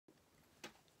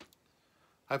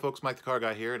Hi folks, Mike the Car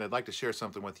Guy here, and I'd like to share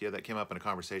something with you that came up in a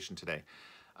conversation today.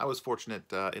 I was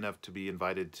fortunate enough to be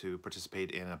invited to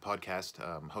participate in a podcast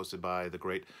hosted by the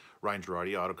great Ryan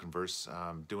Girardi,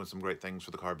 AutoConverse, doing some great things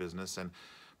for the car business, and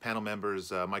panel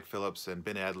members Mike Phillips and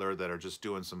Ben Adler that are just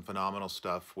doing some phenomenal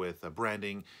stuff with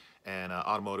branding and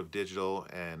automotive digital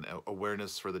and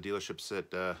awareness for the dealerships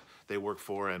that they work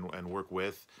for and work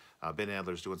with. Ben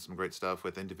Adler's doing some great stuff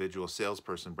with individual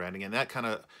salesperson branding, and that kind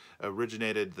of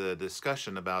originated the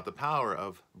discussion about the power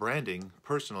of branding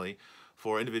personally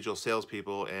for individual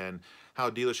salespeople and how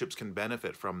dealerships can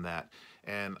benefit from that.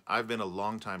 And I've been a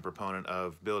longtime proponent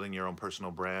of building your own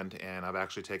personal brand, and I've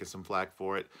actually taken some flack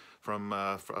for it from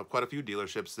quite a few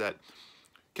dealerships that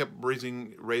kept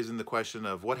raising the question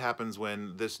of what happens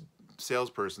when this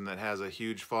salesperson that has a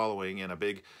huge following and a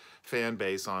big fan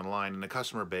base online and a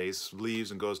customer base leaves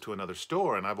and goes to another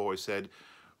store. And I've always said,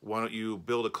 why don't you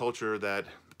build a culture that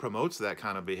promotes that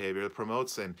kind of behavior, that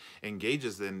promotes and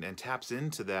engages and taps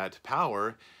into that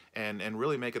power, and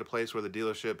really make it a place where the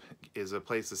dealership is a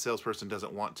place the salesperson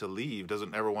doesn't want to leave,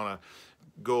 doesn't ever want to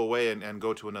go away and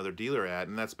go to another dealer at.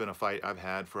 And that's been a fight I've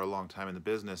had for a long time in the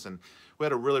business. And we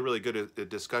had a really good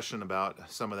discussion about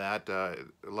some of that. A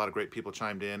lot of great people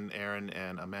chimed in, Aaron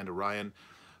and Amanda Ryan,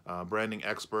 branding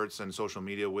experts and social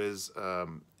media whiz.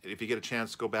 If you get a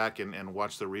chance, go back and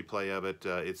watch the replay of it.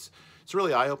 It's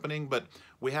really eye-opening, but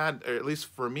we had, or at least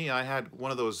for me, I had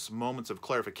one of those moments of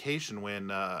clarification when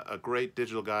a great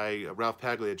digital guy, Ralph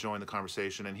Paglia, joined the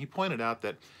conversation, and he pointed out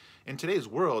that in today's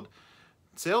world,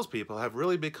 salespeople have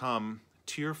really become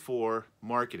tier 4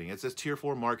 marketing. It's this tier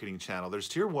 4 marketing channel. There's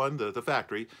tier 1, the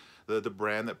factory, the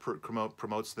brand that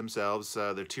promotes themselves.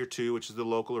 They're tier 2, which is the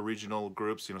local or regional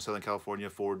groups, Southern California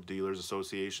Ford Dealers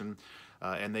Association,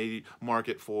 and they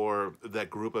market for that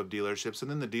group of dealerships. And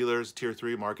then the dealers, tier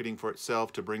 3, marketing for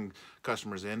itself to bring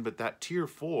customers in. But that tier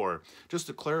 4, just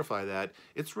to clarify that,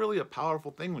 it's really a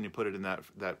powerful thing when you put it in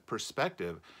that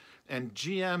perspective. And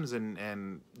GMs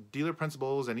and dealer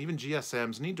principals and even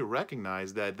GSMs need to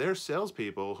recognize that their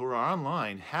salespeople who are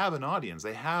online have an audience.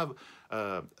 They have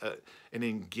an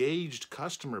engaged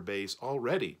customer base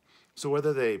already. So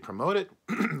whether they promote it,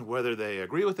 whether they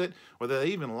agree with it, whether they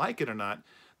even like it or not,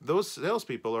 those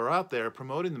salespeople are out there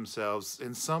promoting themselves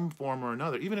in some form or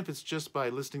another. Even if it's just by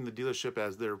listing the dealership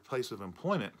as their place of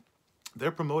employment,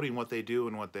 they're promoting what they do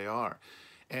and what they are.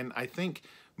 And I think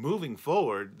moving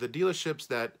forward, the dealerships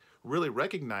that really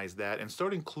recognize that and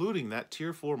start including that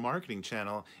tier 4 marketing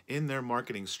channel in their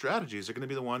marketing strategies are going to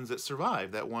be the ones that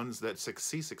survive, that ones that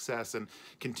see success and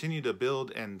continue to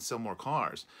build and sell more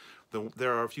cars.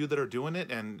 There are a few that are doing it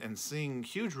and seeing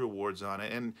huge rewards on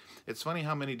it. And it's funny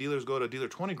how many dealers go to dealer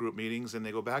 20 group meetings and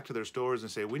they go back to their stores and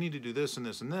say, we need to do this and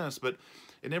this and this, but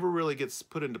it never really gets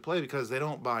put into play because they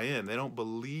don't buy in. They don't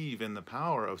believe in the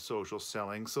power of social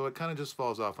selling, so it kind of just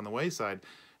falls off on the wayside.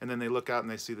 And then they look out and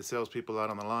they see the salespeople out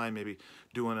on the line maybe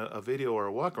doing a video or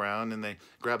a walk around, and they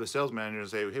grab the sales manager and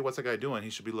say, hey, what's that guy doing?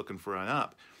 He should be looking for an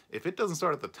up. If it doesn't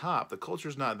start at the top, the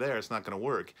culture's not there, it's not going to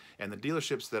work. And the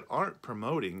dealerships that aren't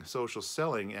promoting social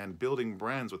selling and building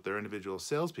brands with their individual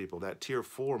salespeople, that tier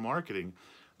 4 marketing,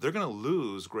 they're going to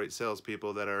lose great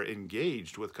salespeople that are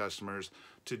engaged with customers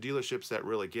to dealerships that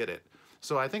really get it.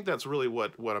 So I think that's really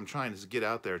what I'm trying to get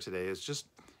out there today is just,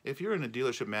 if you're in a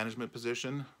dealership management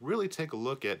position, really take a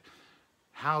look at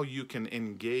how you can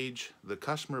engage the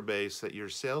customer base that your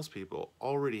salespeople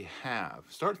already have.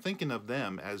 Start thinking of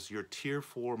them as your tier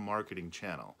 4 marketing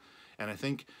channel. And I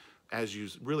think as you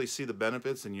really see the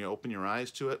benefits and you open your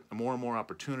eyes to it, more and more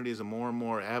opportunities and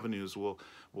more avenues will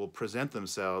present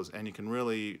themselves, and you can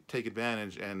really take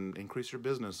advantage and increase your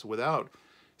business without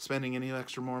spending any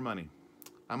extra more money.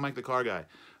 I'm Mike the Car Guy. I'd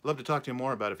love to talk to you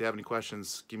more about it. If you have any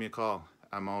questions, give me a call.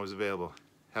 I'm always available.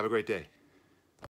 Have a great day.